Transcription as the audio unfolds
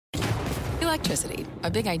Electricity,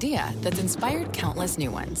 a big idea that's inspired countless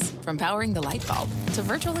new ones. From powering the light bulb to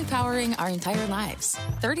virtually powering our entire lives.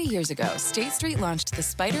 30 years ago, State Street launched the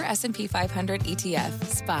SPDR S&P 500 ETF,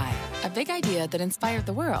 SPY. A big idea that inspired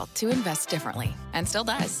the world to invest differently, and still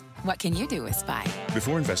does. What can you do with SPY?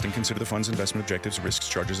 Before investing, consider the fund's investment objectives, risks,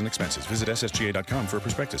 charges, and expenses. Visit ssga.com for a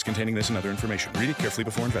prospectus containing this and other information. Read it carefully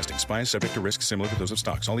before investing. SPY is subject to risks similar to those of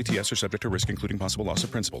stocks. All ETFs are subject to risk, including possible loss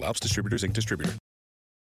of principal. Alps Distributors, Inc. Distributor.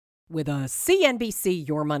 With a CNBC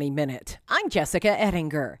Your Money Minute, I'm Jessica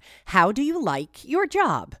Ettinger. How do you like your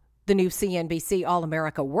job? The new CNBC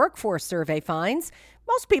All-America Workforce Survey finds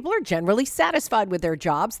most people are generally satisfied with their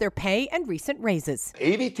jobs, their pay, and recent raises.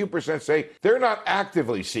 82% say they're not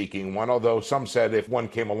actively seeking one, although some said if one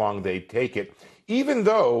came along, they'd take it. Even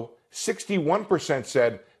though 61%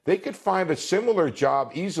 said they could find a similar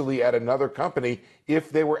job easily at another company if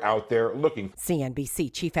they were out there looking.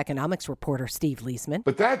 CNBC Chief Economics Reporter Steve Leisman.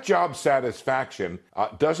 But that job satisfaction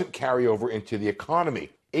doesn't carry over into the economy.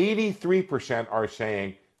 83% are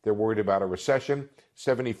saying they're worried about a recession.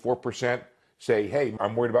 74% say, hey,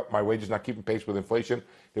 I'm worried about my wages not keeping pace with inflation.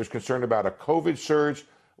 There's concern about a COVID surge,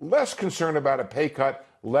 less concern about a pay cut,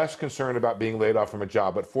 less concern about being laid off from a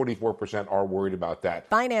job, but 44% are worried about that.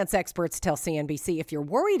 Finance experts tell CNBC if you're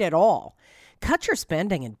worried at all, cut your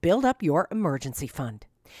spending and build up your emergency fund.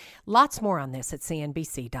 Lots more on this at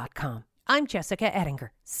CNBC.com. I'm Jessica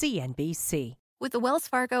Ettinger, CNBC. With the Wells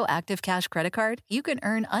Fargo Active Cash Credit Card, you can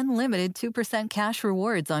earn unlimited 2% cash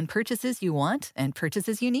rewards on purchases you want and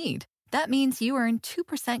purchases you need. That means you earn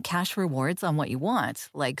 2% cash rewards on what you want,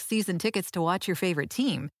 like season tickets to watch your favorite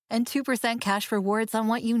team, and 2% cash rewards on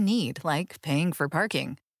what you need, like paying for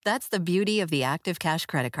parking. That's the beauty of the Active Cash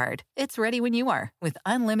Credit Card. It's ready when you are, with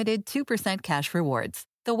unlimited 2% cash rewards.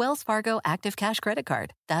 The Wells Fargo Active Cash Credit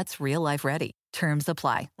Card. That's real life ready. Terms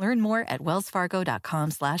apply. Learn more at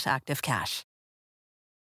wellsfargo.com/activecash.